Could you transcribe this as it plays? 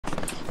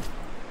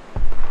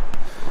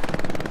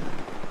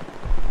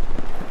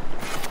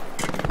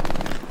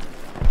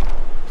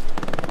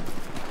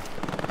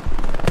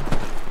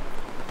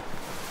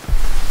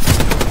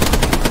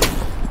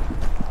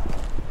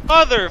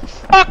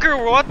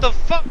Motherfucker, what the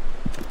fuck?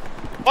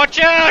 Watch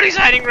out, he's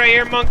hiding right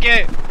here,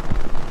 monkey!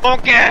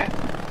 Monkey!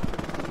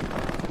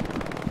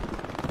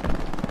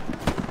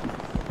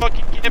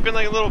 Fucking camping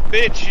like a little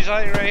bitch, she's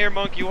hiding right here,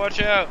 monkey,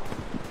 watch out.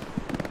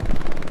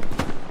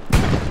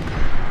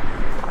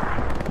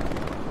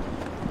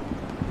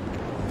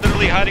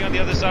 Literally hiding on the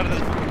other side of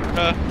this,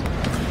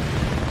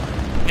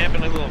 camping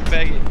like a little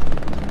faggot.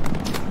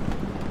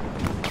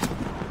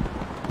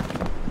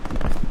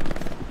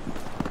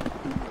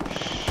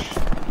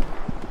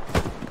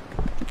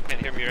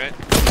 Right?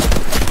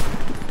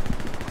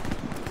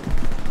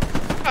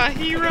 A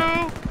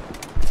hero!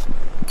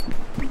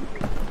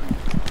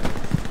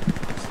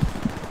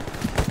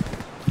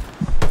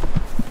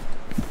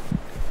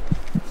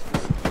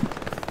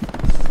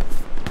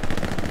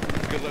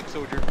 Good luck,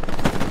 soldier.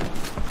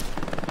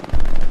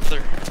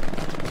 Sir.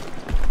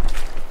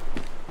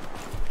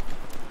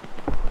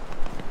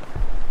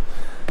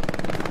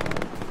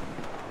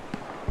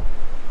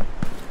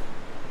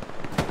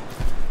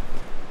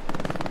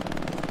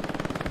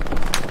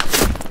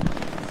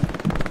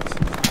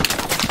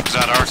 Is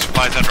that our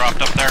supplies that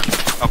dropped up there?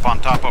 Up on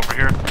top over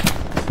here?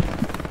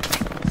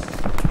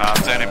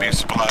 It's enemy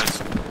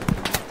supplies.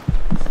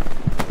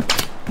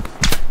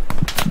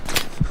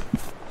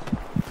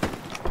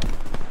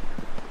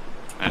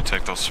 And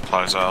take those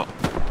supplies out.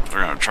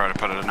 We're gonna try to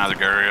put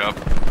another area up.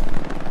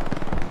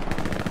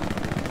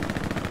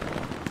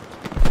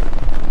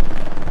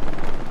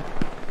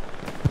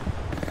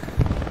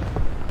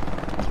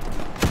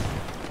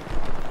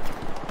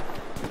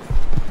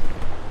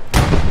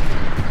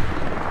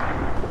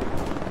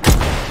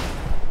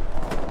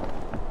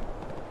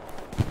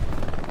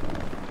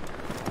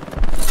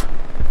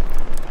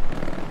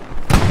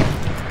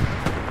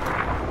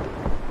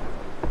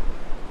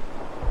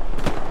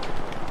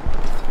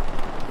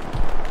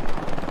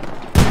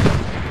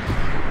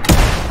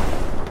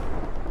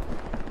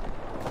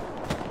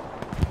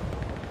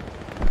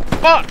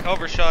 Fuck!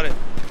 Overshot it.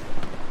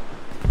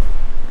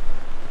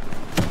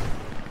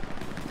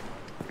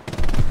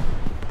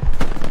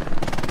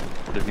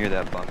 They're near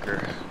that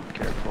bunker.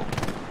 Careful.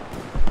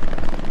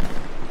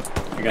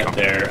 I got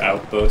their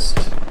outpost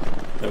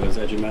that was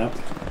edge of map.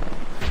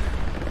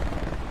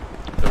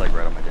 They're like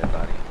right on my dead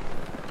body.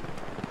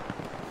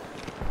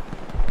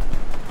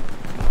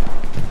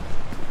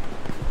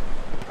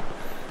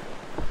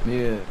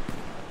 Yeah.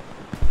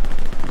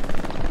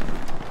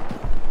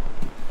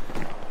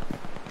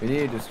 We need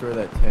to destroy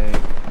that tank.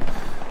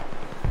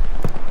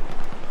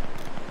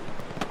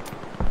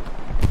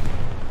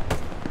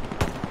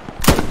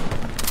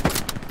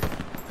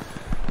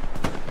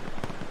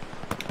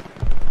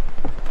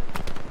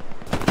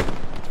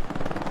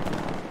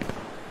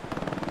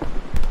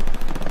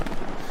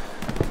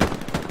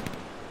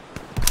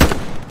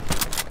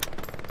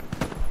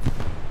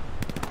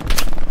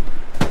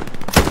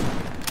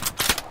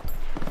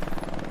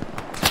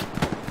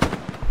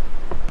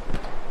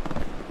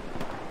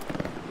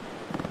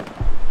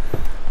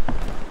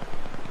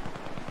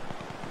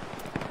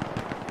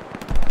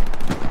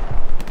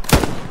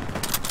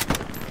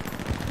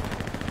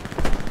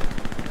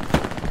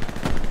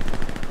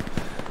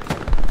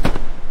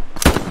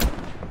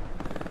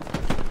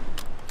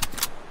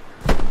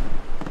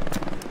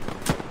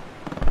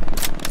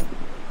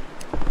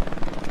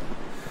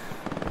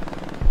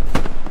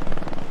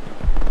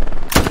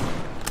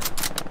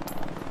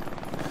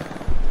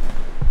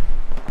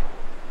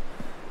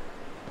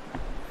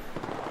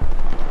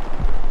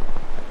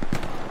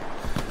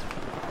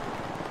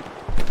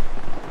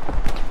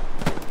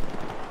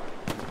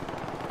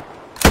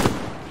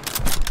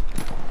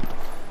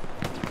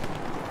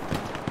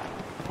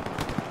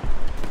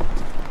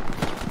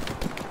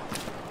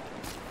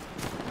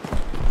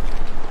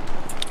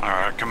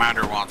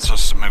 Commander wants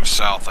us to move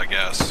south, I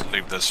guess.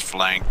 Leave this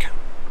flank.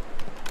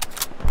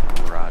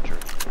 Roger.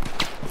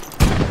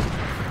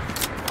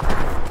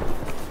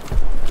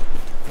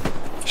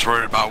 Just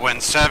worried about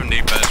wind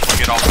 70, but if we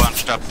get all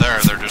bunched up there,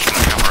 they're just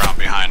gonna come around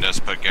behind us,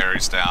 put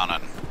Gary's down,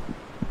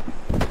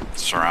 and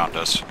surround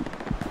us.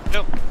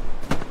 Yep.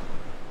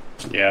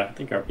 Yeah, I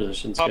think our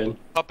position's good.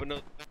 Up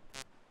another.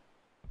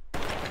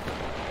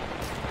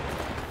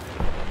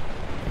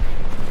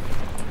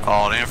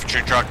 Oh, the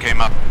infantry truck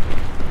came up.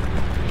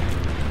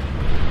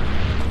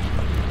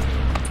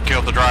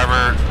 Killed the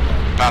driver.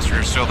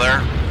 Passenger's still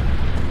there.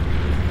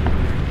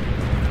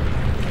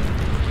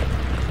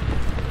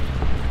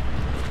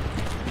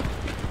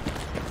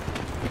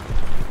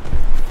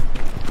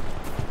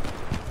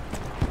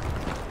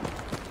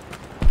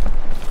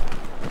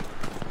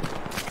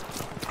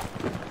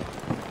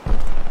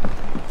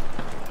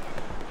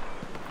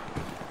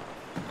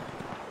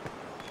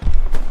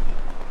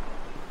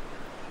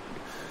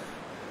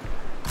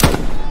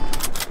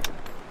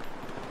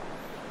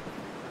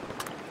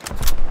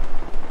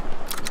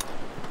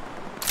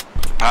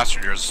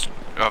 Passengers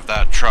of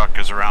that truck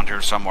is around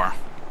here somewhere.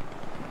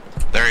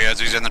 There he is,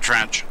 he's in the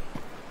trench.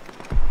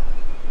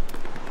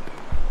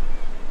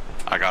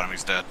 I got him,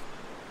 he's dead.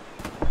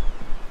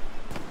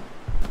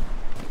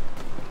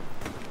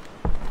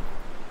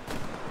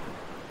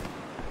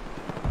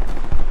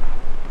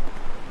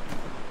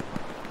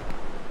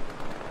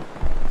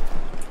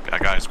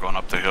 guys going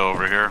up the hill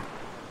over here.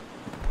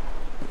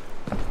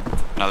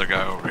 Another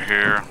guy over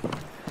here.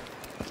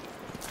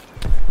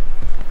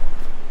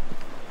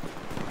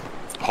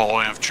 Whole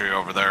infantry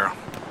over there.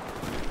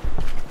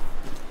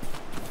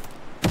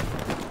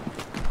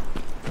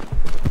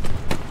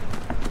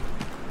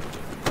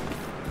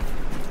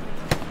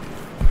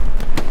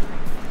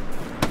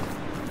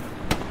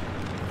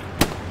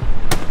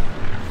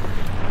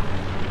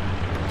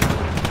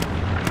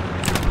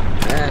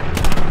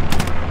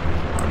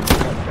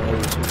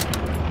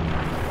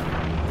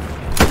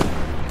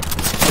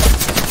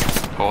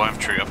 Whole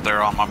infantry up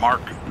there on my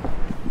mark.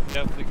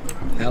 Yep.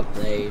 Help,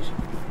 please.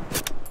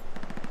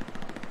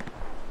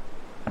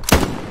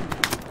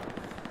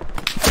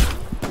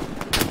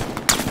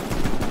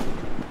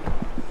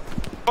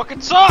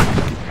 Fucking suck!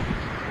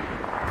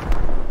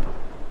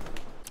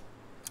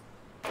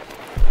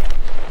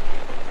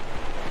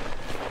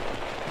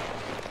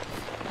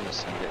 I'm gonna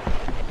send it.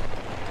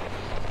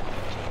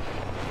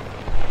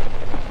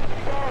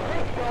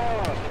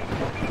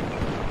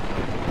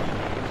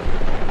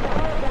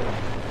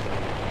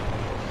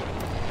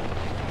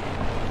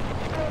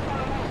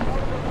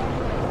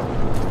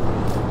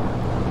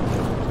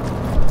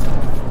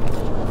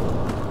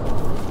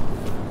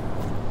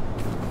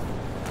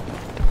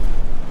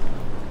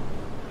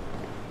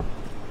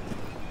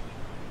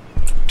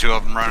 Two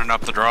of them running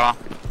up the draw.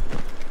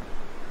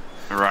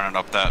 They're running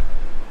up that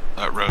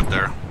road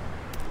there.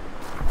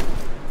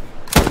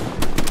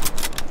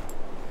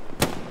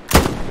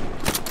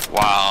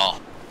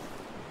 Wow.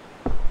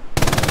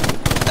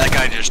 That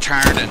guy just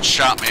turned and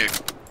shot me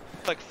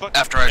Like fuck.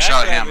 after I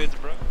shot him.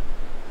 Bro.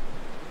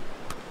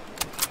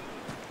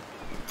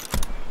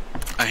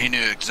 He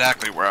knew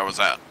exactly where I was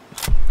at.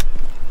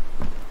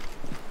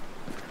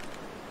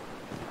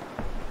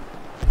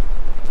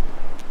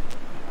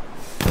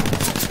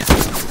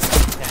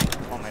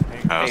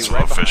 That's Hey, right slow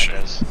behind fishing.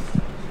 us.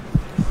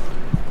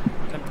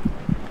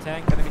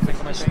 Tank, enemy tank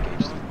on my tank.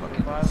 Escapes the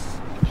fucking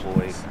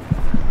deployed.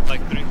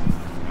 Like 3.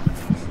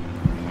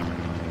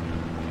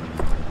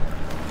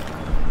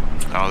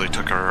 Oh, they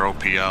took our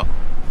OP out.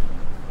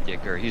 Yeah,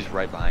 Gary, he's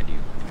right behind you.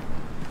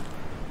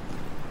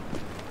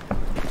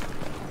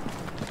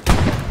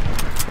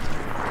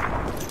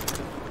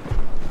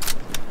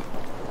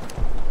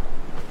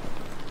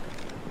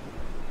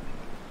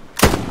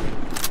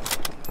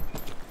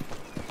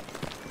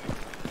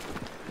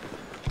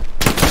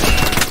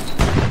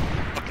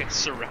 Fucking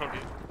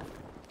surrounded.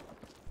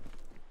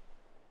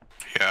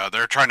 Yeah,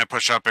 they're trying to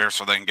push up here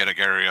so they can get a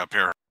Gary up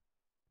here.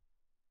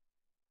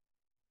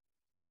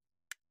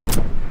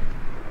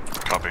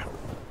 Copy.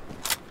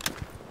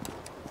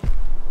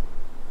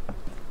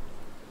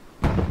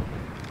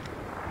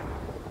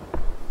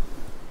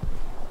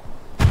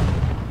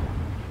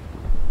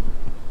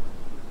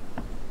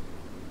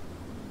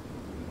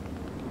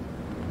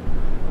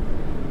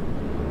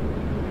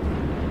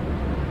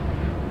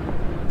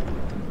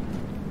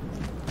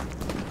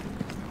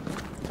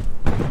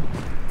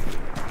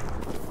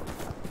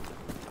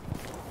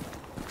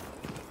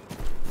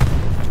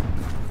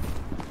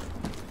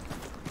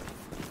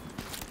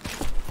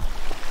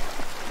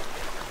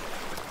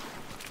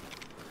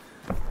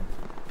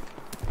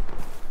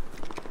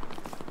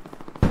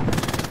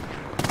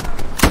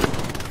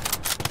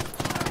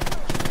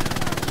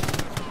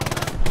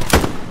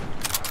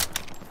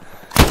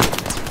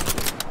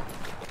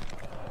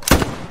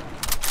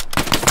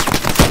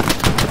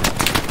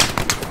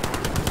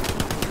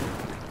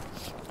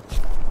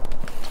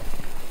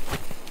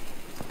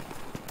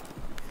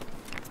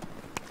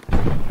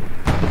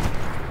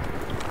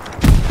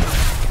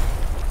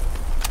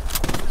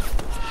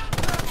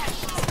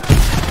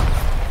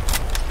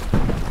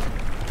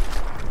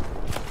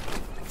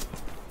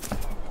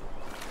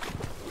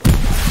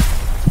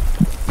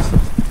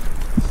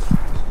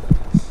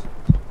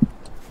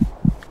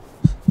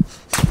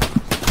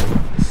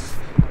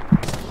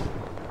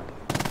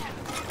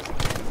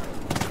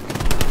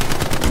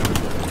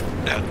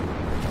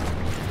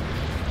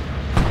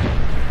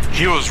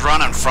 He was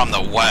running from the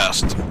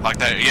west, like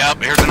that.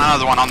 Yep, here's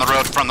another one on the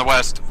road from the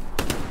west.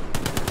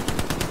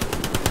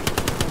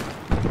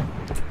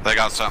 They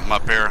got something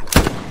up here.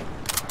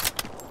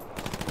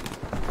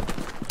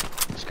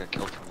 Just got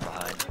killed from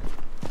behind.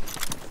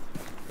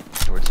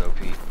 Towards OP.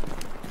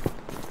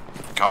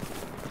 Cop.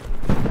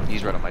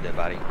 He's right on my dead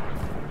body.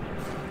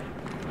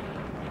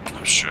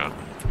 Oh shit.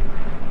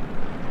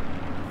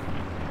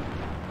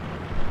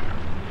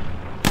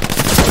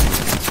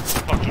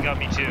 Fuck, he got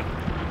me too.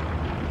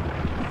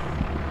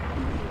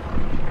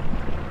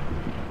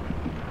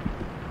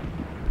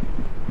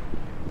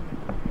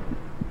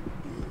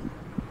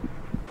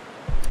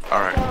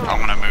 Alright, I'm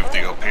gonna move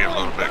the OP a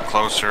little bit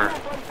closer.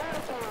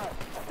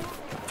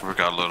 We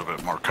got a little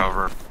bit more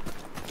cover.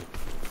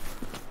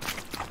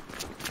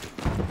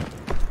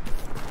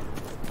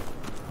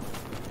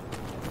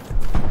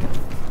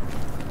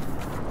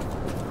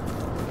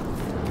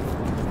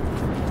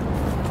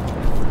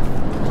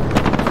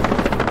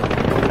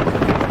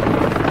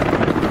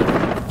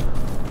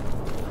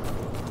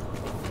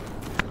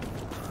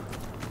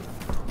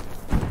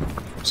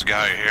 There's a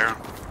guy here.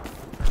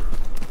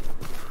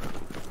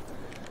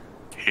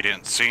 He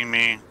didn't see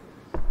me.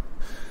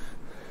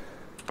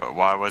 But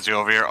why was he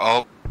over here?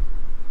 Oh.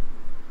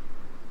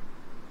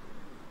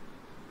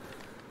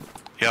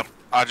 Yep,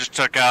 I just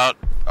took out...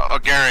 Oh,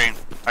 Gary.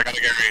 I got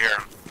a Gary here.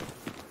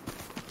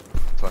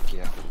 Fuck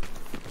yeah.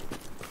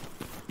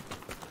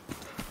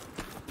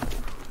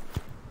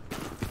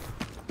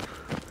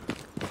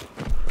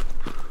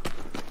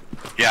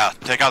 Yeah,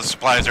 take out the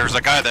supplies. There's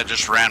a guy that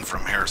just ran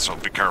from here, so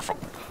be careful.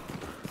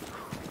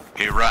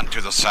 He ran to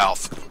the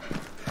south.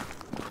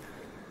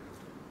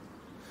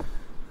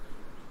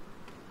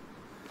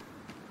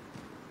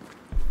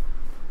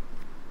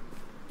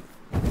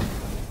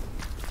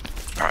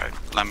 Alright,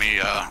 let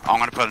me, I'm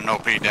gonna put an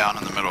OP down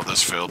in the middle of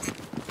this field.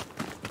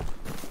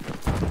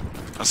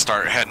 Let's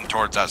start heading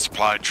towards that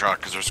supply truck,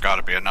 because there's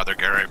gotta be another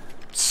Gary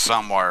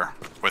somewhere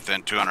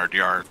within 200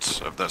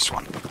 yards of this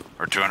one,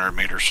 or 200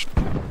 meters.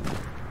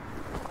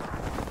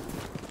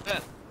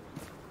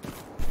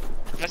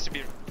 Has to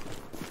be.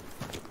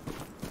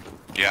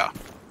 Yeah.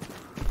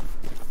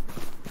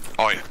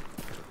 Oh yeah.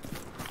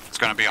 It's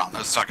gonna be on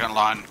the second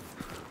line.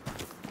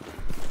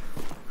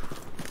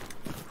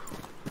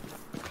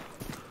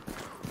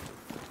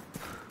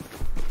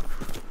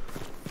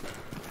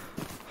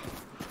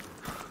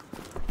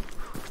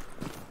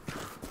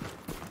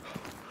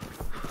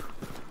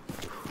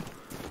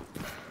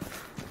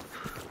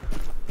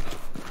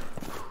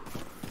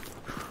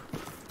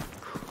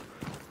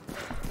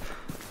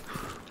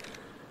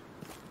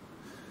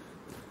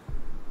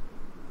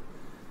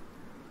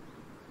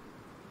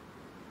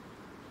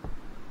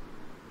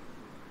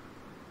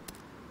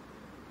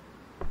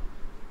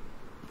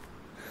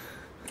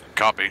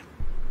 Copy.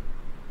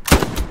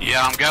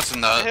 Yeah, I'm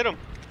guessing Hit him.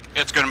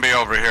 it's gonna be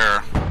over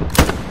here.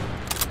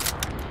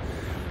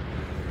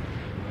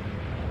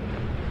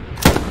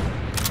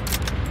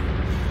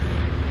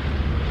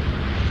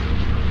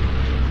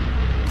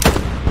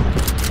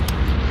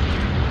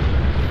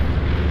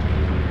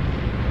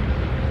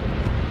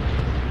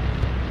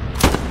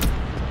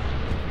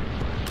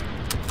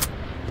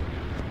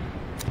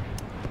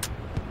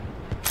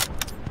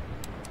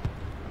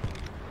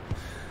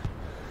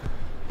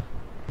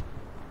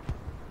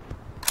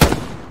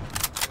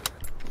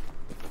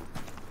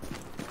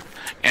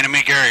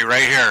 Enemy Gary,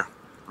 right here.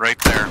 Right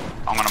there.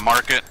 I'm gonna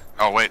mark it.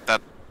 Oh wait,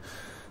 that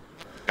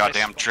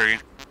goddamn tree.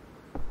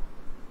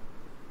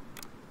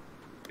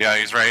 Yeah,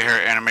 he's right here,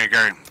 enemy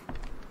Gary.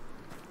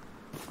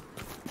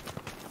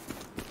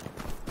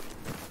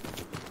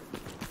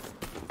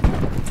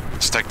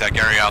 Let's take that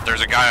Gary out.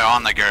 There's a guy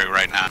on the Gary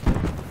right now.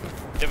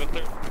 You have a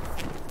clear.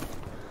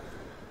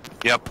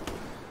 Yep.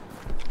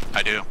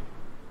 I do.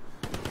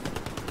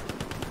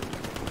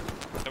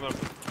 Come on.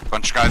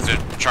 Bunch of guys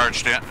that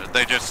charged in.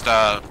 They just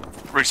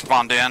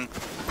respawned in,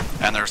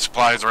 and their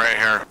supplies right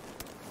here.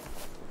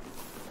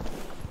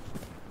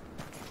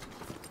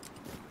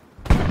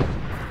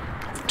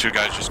 Two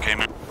guys just came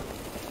in.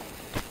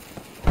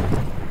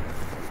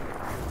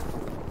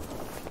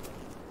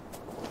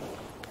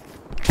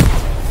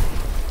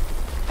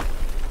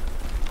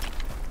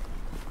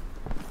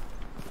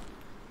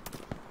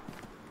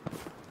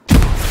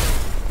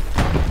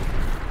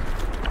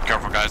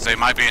 Careful guys, they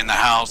might be in the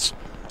house,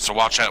 so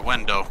watch that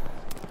window.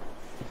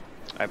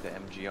 I have the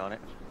MG on it.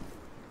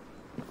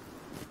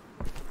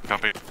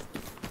 Copy.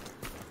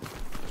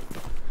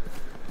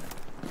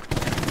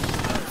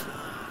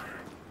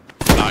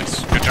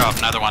 Nice. Good job.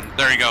 Another one.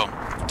 There you go.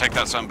 Take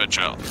that son of a bitch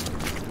out.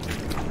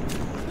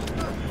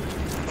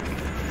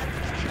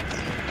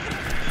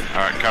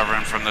 Alright,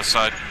 covering from this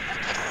side.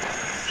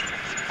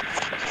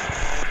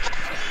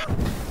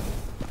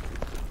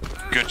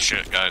 Good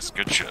shit, guys.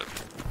 Good shit.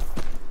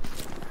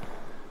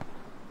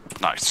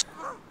 Nice.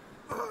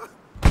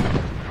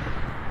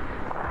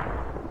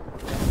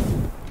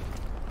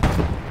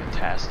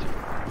 Fantastic.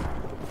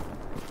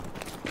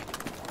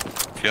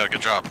 Yeah,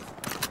 good job.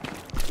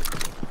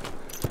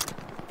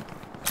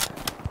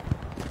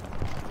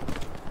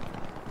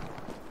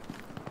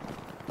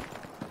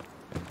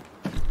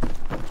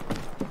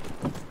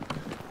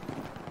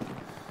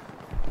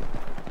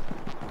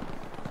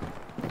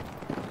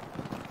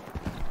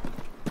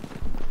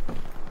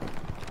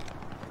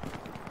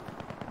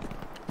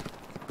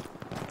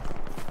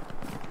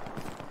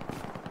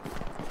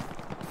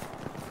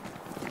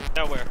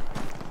 Now where?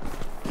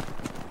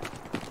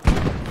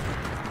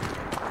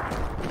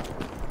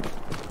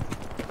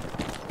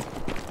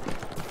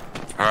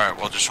 Alright,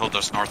 we'll just hold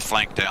this north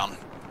flank down.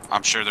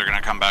 I'm sure they're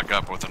gonna come back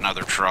up with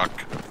another truck.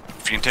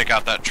 If you can take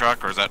out that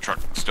truck, or is that truck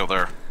still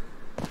there?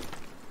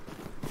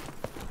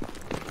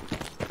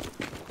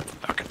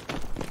 Okay.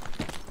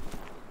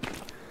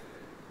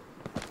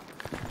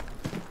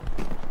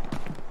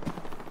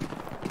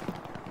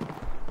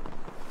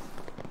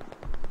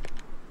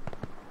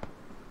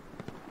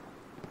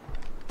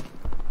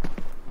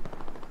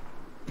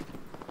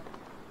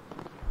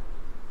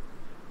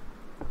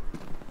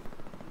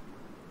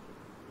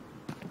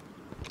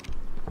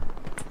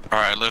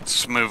 Alright,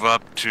 let's move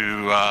up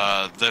to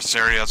this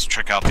area. Let's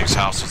check out these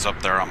houses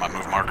up there on my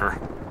move marker.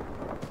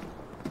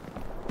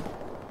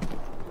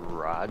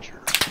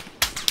 Roger.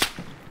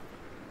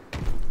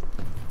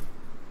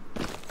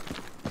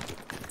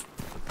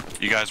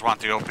 You guys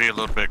want the OP a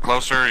little bit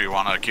closer, or you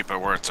want to keep it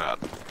where it's at?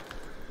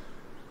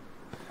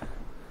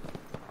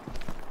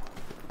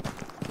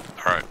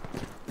 Alright.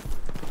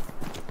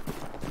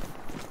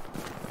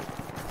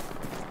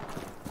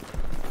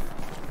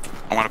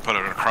 I'm going to put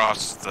it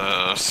across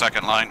the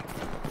second line.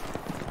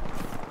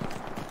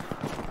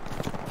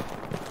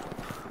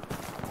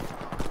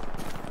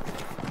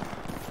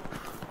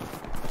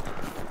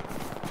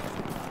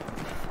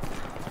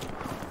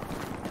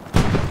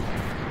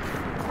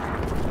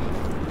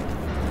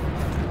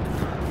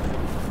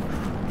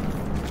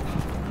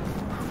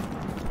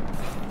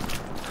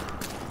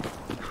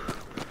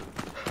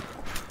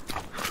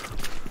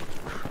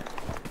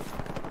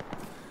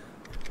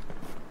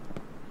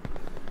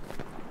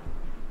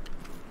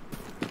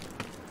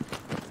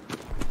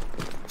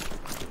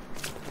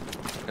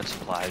 Got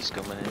supplies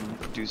coming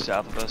in due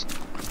south of us.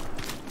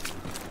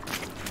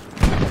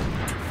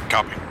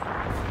 Copy.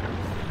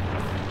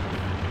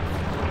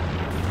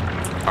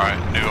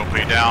 Alright, new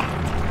OP down.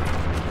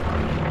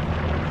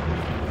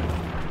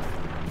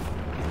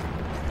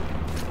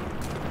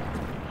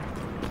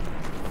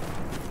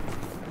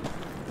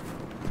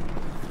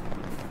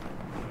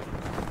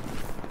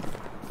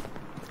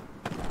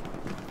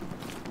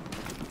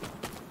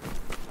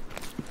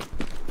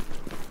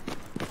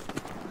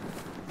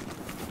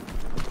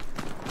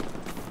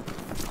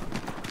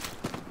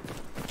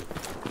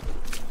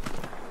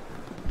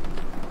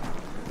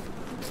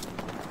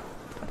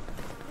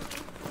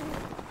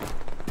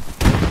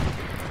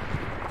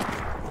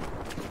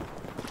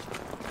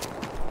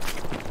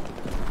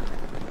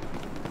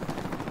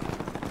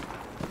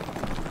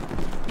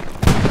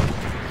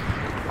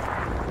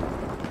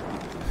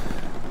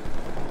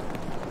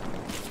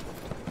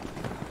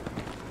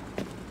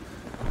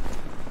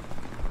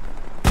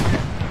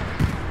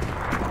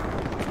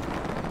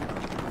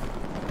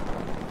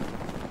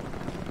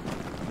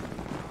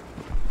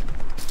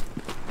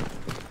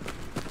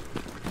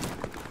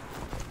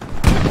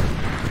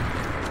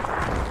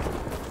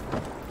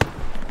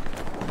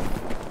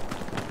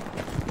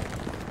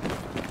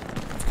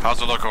 How's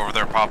it look over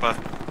there, Papa?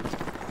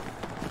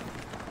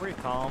 Pretty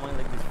calm. I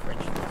like this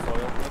French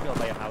soil. Maybe I'll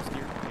buy a house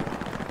here.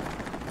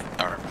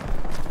 Alright.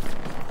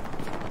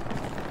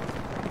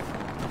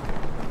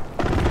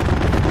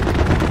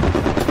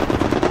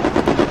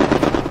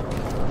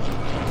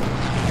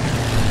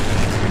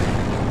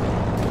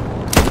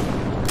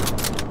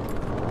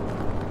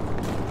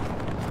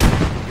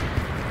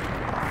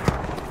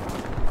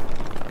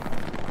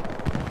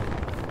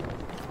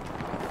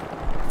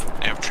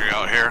 Infantry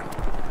out here.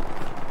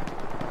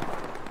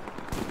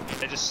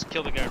 I just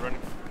killed a guy running.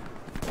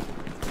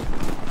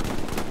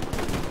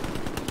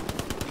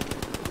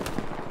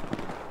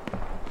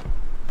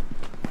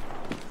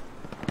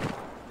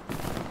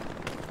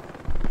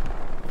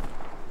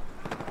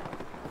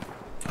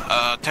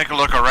 Take a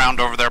look around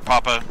over there,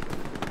 Papa.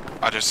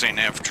 I just seen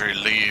infantry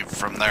leave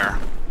from there,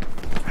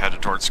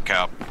 headed towards the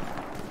cap.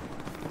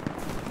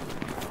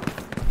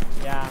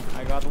 Yeah,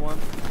 I got one.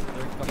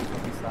 They're coming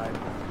from this side.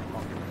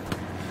 Oh.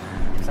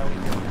 So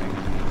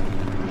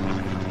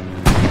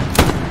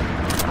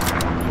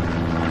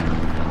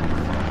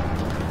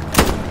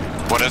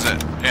What is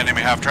it?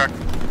 Enemy half track?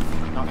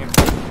 not here.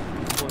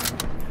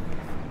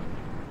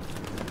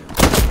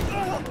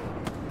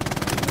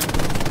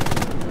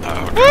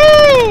 Oh,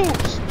 Woo!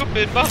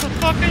 Stupid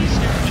motherfucker, you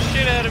scared the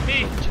shit out of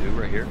me. Two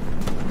right here.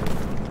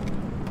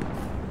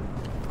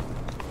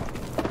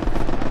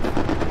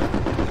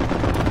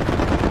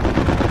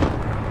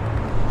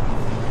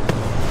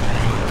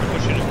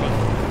 Pushing it, bud.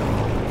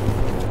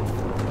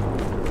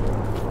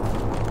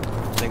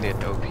 I think they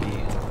had OP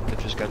that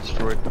just got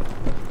destroyed.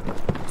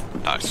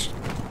 nice.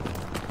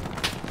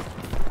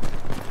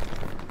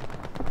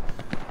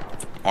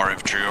 More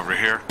infantry over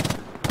here.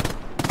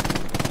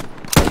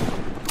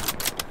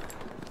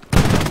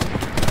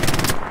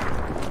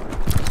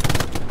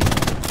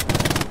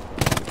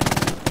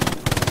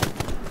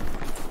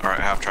 Alright,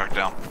 half track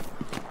down.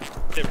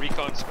 The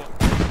recon squad.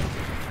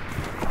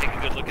 Take a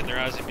good look in their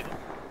eyes and be like,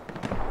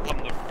 I'm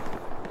the...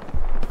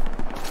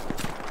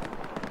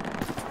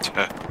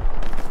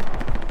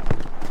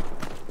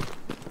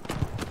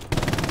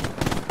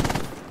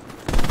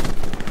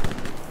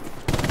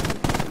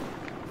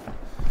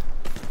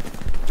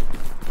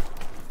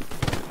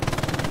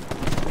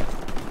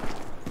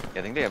 Yeah,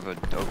 I think they have a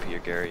OP or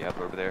Gary up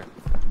over there.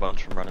 A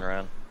bunch from running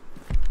around.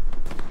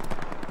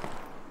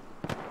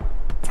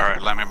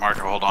 Alright, let me mark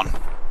it, hold on.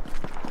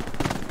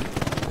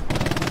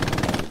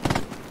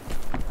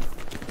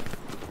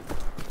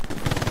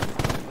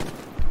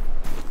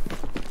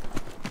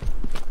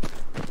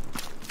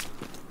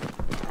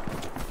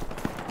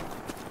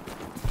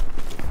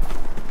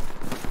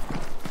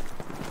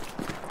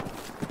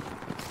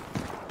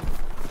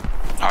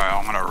 Alright,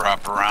 I'm gonna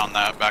wrap around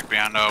that back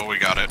behind. Oh, we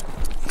got it.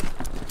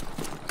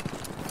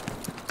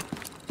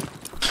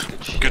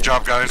 Good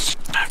job, guys.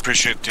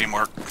 Appreciate the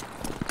teamwork.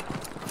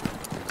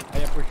 I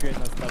appreciate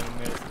not telling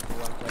me for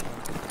 1 second.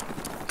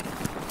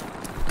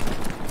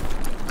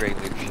 Great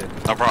leadership.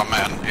 No problem,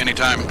 man.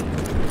 Anytime.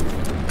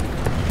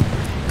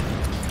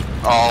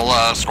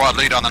 I'll squad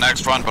lead on the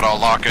next one, but I'll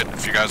lock it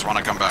if you guys want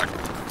to come back.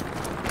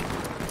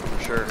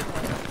 Sure.